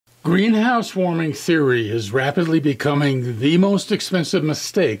Greenhouse warming theory is rapidly becoming the most expensive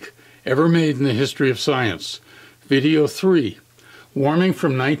mistake ever made in the history of science. Video 3. Warming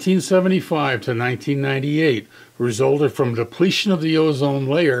from 1975 to 1998 resulted from depletion of the ozone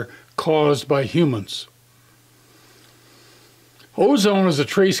layer caused by humans. Ozone is a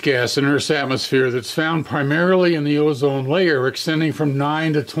trace gas in Earth's atmosphere that's found primarily in the ozone layer extending from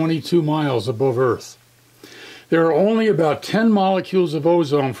 9 to 22 miles above Earth. There are only about 10 molecules of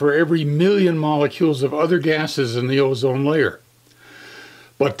ozone for every million molecules of other gases in the ozone layer.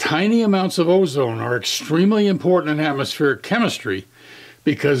 But tiny amounts of ozone are extremely important in atmospheric chemistry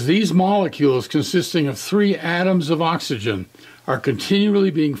because these molecules, consisting of 3 atoms of oxygen, are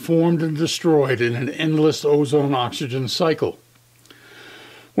continually being formed and destroyed in an endless ozone-oxygen cycle.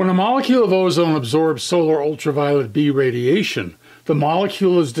 When a molecule of ozone absorbs solar ultraviolet B radiation, the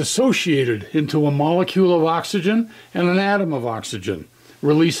molecule is dissociated into a molecule of oxygen and an atom of oxygen,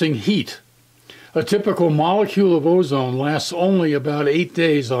 releasing heat. A typical molecule of ozone lasts only about 8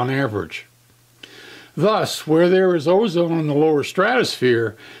 days on average. Thus, where there is ozone in the lower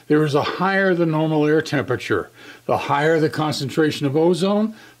stratosphere, there is a higher than normal air temperature. The higher the concentration of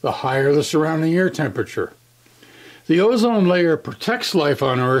ozone, the higher the surrounding air temperature. The ozone layer protects life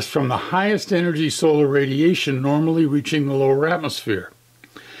on Earth from the highest energy solar radiation normally reaching the lower atmosphere.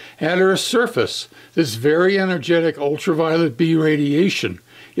 At Earth's surface, this very energetic ultraviolet B radiation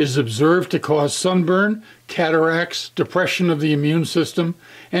is observed to cause sunburn, cataracts, depression of the immune system,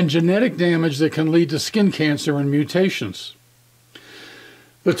 and genetic damage that can lead to skin cancer and mutations.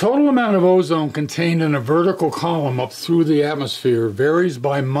 The total amount of ozone contained in a vertical column up through the atmosphere varies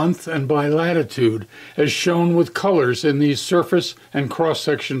by month and by latitude, as shown with colors in these surface and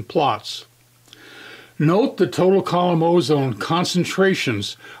cross-section plots. Note the total column ozone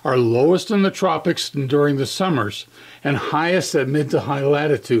concentrations are lowest in the tropics and during the summers, and highest at mid to high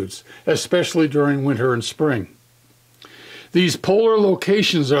latitudes, especially during winter and spring. These polar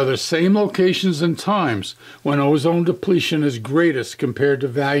locations are the same locations and times when ozone depletion is greatest compared to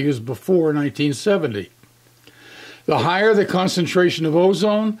values before 1970. The higher the concentration of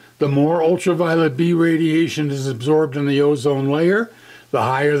ozone, the more ultraviolet B radiation is absorbed in the ozone layer, the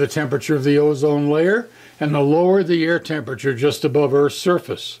higher the temperature of the ozone layer, and the lower the air temperature just above Earth's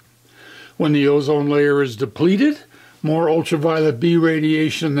surface. When the ozone layer is depleted, more ultraviolet B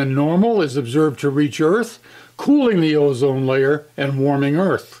radiation than normal is observed to reach Earth, cooling the ozone layer and warming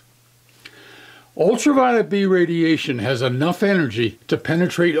Earth. Ultraviolet B radiation has enough energy to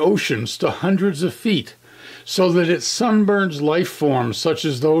penetrate oceans to hundreds of feet, so that it sunburns life forms such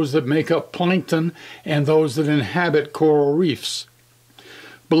as those that make up plankton and those that inhabit coral reefs.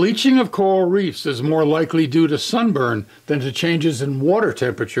 Bleaching of coral reefs is more likely due to sunburn than to changes in water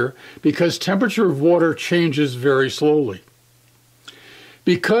temperature because temperature of water changes very slowly.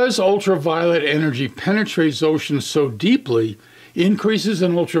 Because ultraviolet energy penetrates oceans so deeply, increases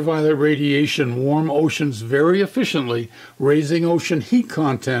in ultraviolet radiation warm oceans very efficiently, raising ocean heat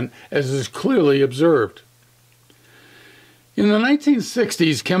content as is clearly observed. In the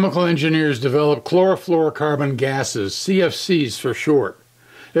 1960s, chemical engineers developed chlorofluorocarbon gases, CFCs for short,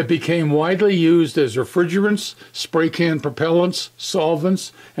 that became widely used as refrigerants, spray can propellants,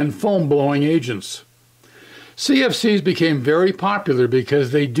 solvents, and foam-blowing agents. CFCs became very popular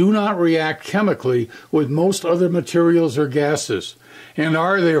because they do not react chemically with most other materials or gases, and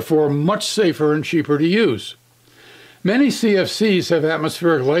are therefore much safer and cheaper to use. Many CFCs have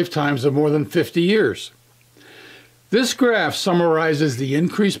atmospheric lifetimes of more than 50 years. This graph summarizes the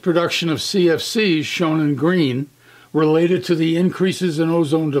increased production of CFCs, shown in green, related to the increases in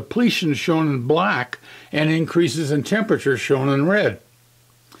ozone depletion, shown in black, and increases in temperature, shown in red.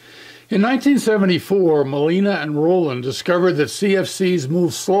 In 1974, Molina and Rowland discovered that CFCs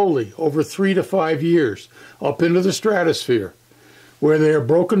move slowly over 3 to 5 years up into the stratosphere, where they are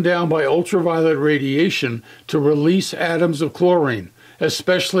broken down by ultraviolet radiation to release atoms of chlorine,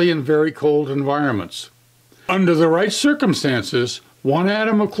 especially in very cold environments. Under the right circumstances, 1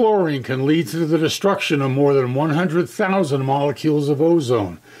 atom of chlorine can lead to the destruction of more than 100,000 molecules of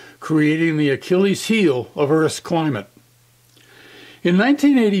ozone, creating the Achilles heel of Earth's climate. In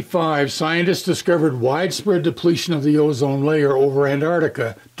 1985, scientists discovered widespread depletion of the ozone layer over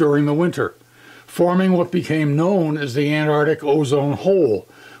Antarctica during the winter, forming what became known as the Antarctic ozone hole,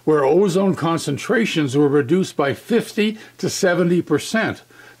 where ozone concentrations were reduced by 50 to 70%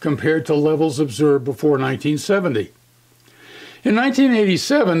 compared to levels observed before 1970. In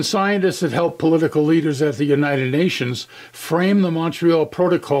 1987, scientists had helped political leaders at the United Nations frame the Montreal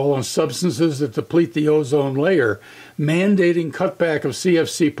Protocol on substances that deplete the ozone layer, mandating cutback of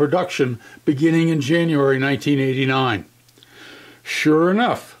CFC production beginning in January 1989. Sure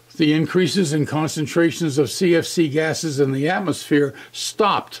enough, the increases in concentrations of CFC gases in the atmosphere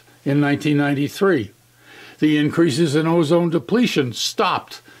stopped in 1993. The increases in ozone depletion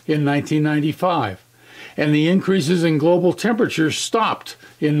stopped in 1995. And the increases in global temperatures stopped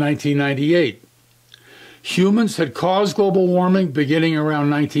in 1998. Humans had caused global warming beginning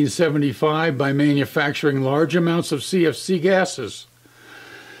around 1975 by manufacturing large amounts of CFC gases.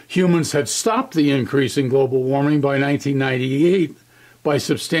 Humans had stopped the increase in global warming by 1998 by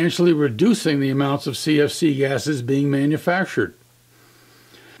substantially reducing the amounts of CFC gases being manufactured.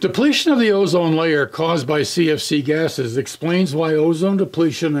 Depletion of the ozone layer caused by CFC gases explains why ozone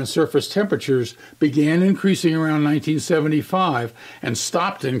depletion and surface temperatures began increasing around 1975 and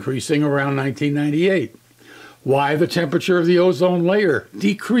stopped increasing around 1998. Why the temperature of the ozone layer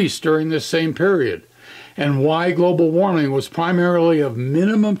decreased during this same period, and why global warming was primarily of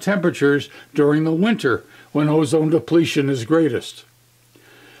minimum temperatures during the winter when ozone depletion is greatest.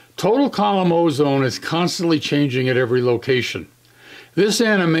 Total column ozone is constantly changing at every location. This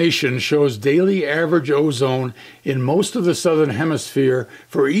animation shows daily average ozone in most of the southern hemisphere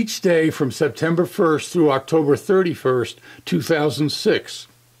for each day from September 1st through October 31st, 2006.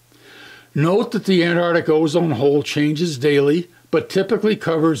 Note that the Antarctic ozone hole changes daily, but typically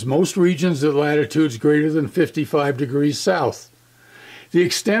covers most regions at latitudes greater than 55 degrees south. The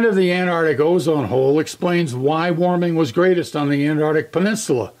extent of the Antarctic ozone hole explains why warming was greatest on the Antarctic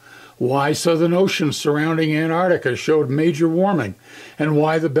Peninsula, why southern oceans surrounding Antarctica showed major warming, and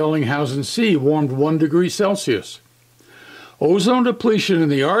why the Bellingshausen Sea warmed 1 degree Celsius. Ozone depletion in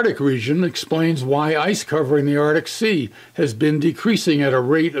the Arctic region explains why ice covering the Arctic Sea has been decreasing at a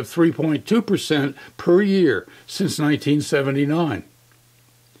rate of 3.2% per year since 1979.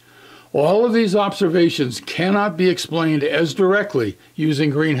 All of these observations cannot be explained as directly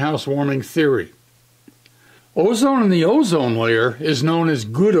using greenhouse warming theory. Ozone in the ozone layer is known as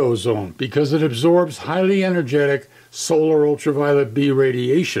good ozone because it absorbs highly energetic solar ultraviolet B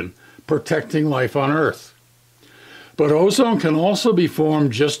radiation, protecting life on Earth. But ozone can also be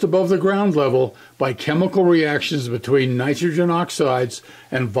formed just above the ground level by chemical reactions between nitrogen oxides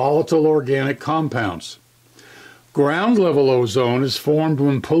and volatile organic compounds. Ground-level ozone is formed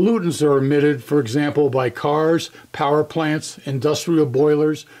when pollutants are emitted, for example, by cars, power plants, industrial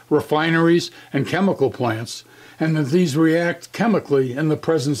boilers, refineries, and chemical plants, and that these react chemically in the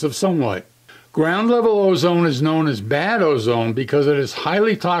presence of sunlight. Ground-level ozone is known as bad ozone because it is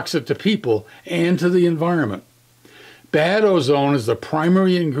highly toxic to people and to the environment. Bad ozone is the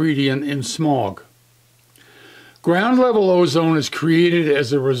primary ingredient in smog. Ground-level ozone is created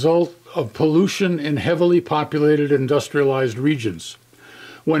as a result of pollution in heavily populated industrialized regions.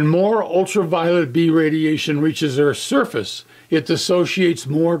 When more ultraviolet B radiation reaches Earth's surface, it dissociates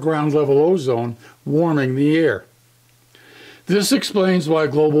more ground-level ozone, warming the air. This explains why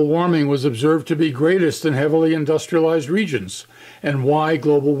global warming was observed to be greatest in heavily industrialized regions, and why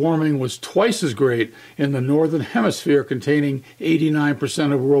global warming was twice as great in the northern hemisphere containing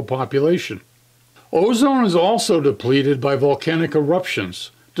 89% of world population. Ozone is also depleted by volcanic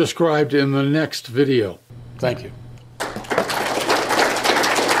eruptions, described in the next video. Thank you.